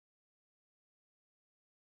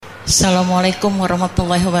Assalamualaikum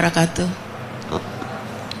warahmatullahi wabarakatuh.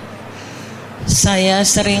 Saya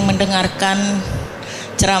sering mendengarkan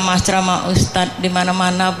ceramah-ceramah Ustadz di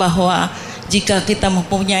mana-mana bahwa jika kita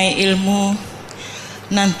mempunyai ilmu,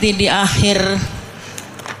 nanti di akhir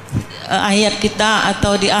hayat kita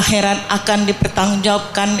atau di akhirat akan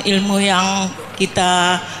dipertanggungjawabkan ilmu yang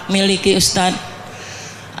kita miliki Ustadz.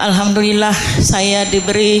 Alhamdulillah saya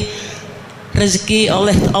diberi rezeki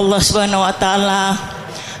oleh Allah Subhanahu wa taala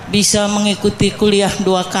bisa mengikuti kuliah 2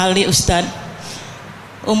 kali Ustadz.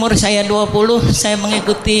 Umur saya 20, saya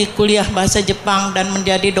mengikuti kuliah bahasa Jepang dan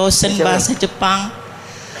menjadi dosen bahasa Jepang.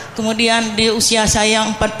 Kemudian di usia saya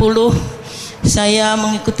 40, saya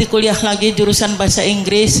mengikuti kuliah lagi jurusan bahasa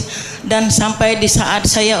Inggris, dan sampai di saat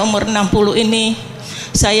saya umur 60 ini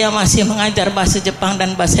saya masih mengajar bahasa Jepang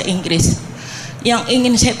dan bahasa Inggris. Yang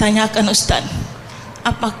ingin saya tanyakan Ustadz,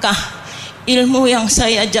 apakah ilmu yang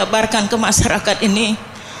saya jabarkan ke masyarakat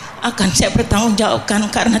ini akan saya pertanggungjawabkan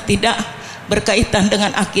karena tidak berkaitan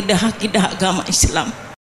dengan akidah-akidah agama Islam?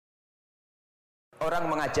 Orang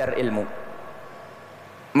mengajar ilmu.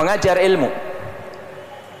 Mengajar ilmu.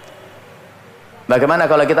 Bagaimana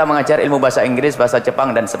kalau kita mengajar ilmu bahasa Inggris, bahasa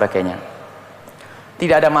Jepang dan sebagainya?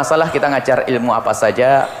 Tidak ada masalah kita ngajar ilmu apa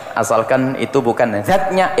saja asalkan itu bukan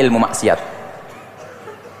zatnya ilmu maksiat.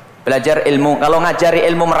 Belajar ilmu, kalau ngajari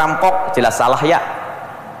ilmu merampok jelas salah ya.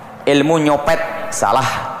 Ilmu nyopet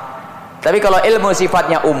salah. Tapi kalau ilmu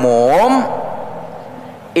sifatnya umum,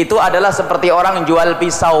 itu adalah seperti orang jual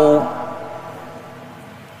pisau.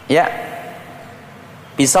 Ya,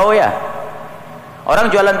 pisau ya.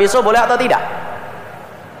 Orang jualan pisau boleh atau tidak?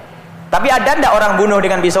 Tapi ada ndak orang bunuh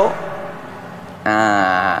dengan pisau?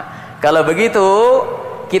 Nah, kalau begitu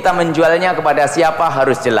kita menjualnya kepada siapa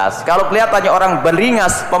harus jelas. Kalau kelihatannya orang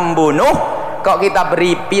beringas pembunuh, kok kita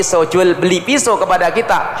beri pisau, beli pisau kepada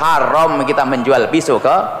kita, haram kita menjual pisau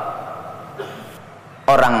ke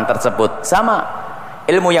orang tersebut. Sama,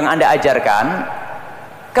 ilmu yang Anda ajarkan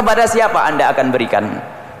kepada siapa Anda akan berikan.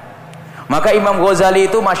 Maka Imam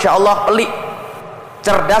Ghazali itu Masya Allah pelik,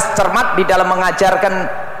 cerdas, cermat di dalam mengajarkan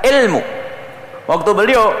ilmu. Waktu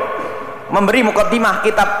beliau memberi mukaddimah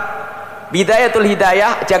kitab Bidayatul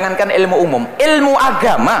Hidayah, jangankan ilmu umum, ilmu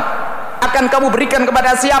agama akan kamu berikan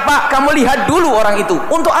kepada siapa, kamu lihat dulu orang itu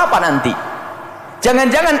untuk apa nanti.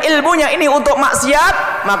 Jangan-jangan ilmunya ini untuk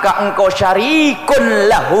maksiat, maka engkau syarikun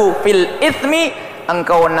lahu fil ithmi,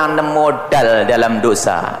 engkau nanam modal dalam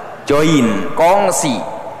dosa, join, kongsi.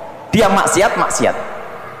 Dia maksiat.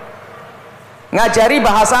 Ngajari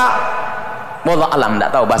bahasa wallah alam,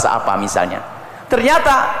 tidak tahu bahasa apa misalnya.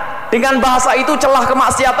 Ternyata dengan bahasa itu celah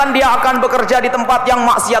kemaksiatan, dia akan bekerja di tempat yang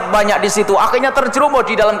maksiat banyak di situ. Akhirnya terjerumus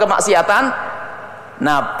di dalam kemaksiatan.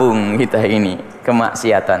 Nabung kita ini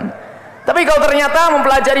kemaksiatan. Tapi kalau ternyata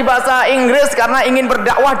mempelajari bahasa Inggris karena ingin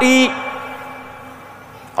berdakwah di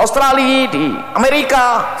Australia, di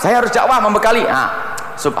Amerika, saya harus dakwah membekali.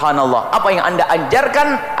 Subhanallah, apa yang Anda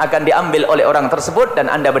ajarkan akan diambil oleh orang tersebut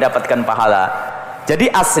dan Anda mendapatkan pahala. Jadi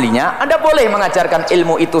aslinya Anda boleh mengajarkan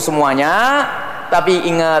ilmu itu semuanya, tapi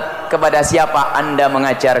ingat kepada siapa Anda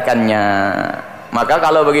mengajarkannya. Maka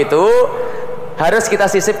kalau begitu harus kita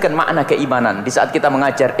sisipkan makna keimanan. Di saat kita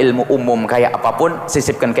mengajar ilmu umum kayak apapun,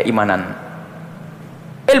 sisipkan keimanan.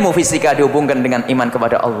 Ilmu fisika dihubungkan dengan iman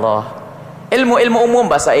kepada Allah. Ilmu-ilmu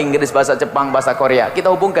umum, bahasa Inggris, bahasa Jepang, bahasa Korea,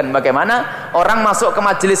 kita hubungkan bagaimana orang masuk ke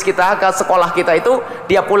majelis kita, ke sekolah kita itu,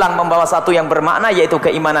 dia pulang membawa satu yang bermakna, yaitu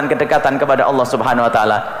keimanan, kedekatan kepada Allah Subhanahu wa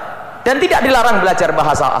taala. Dan tidak dilarang belajar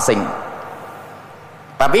bahasa asing.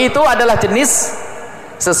 Tapi itu adalah jenis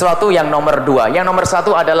sesuatu yang nomor 2. Yang nomor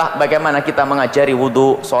 1 adalah bagaimana kita mengajari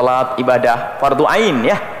wudu, sholat, ibadah, fardu ain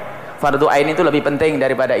ya. Fardu ain itu lebih penting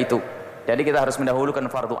daripada itu. Jadi kita harus mendahulukan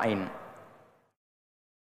fardu ain.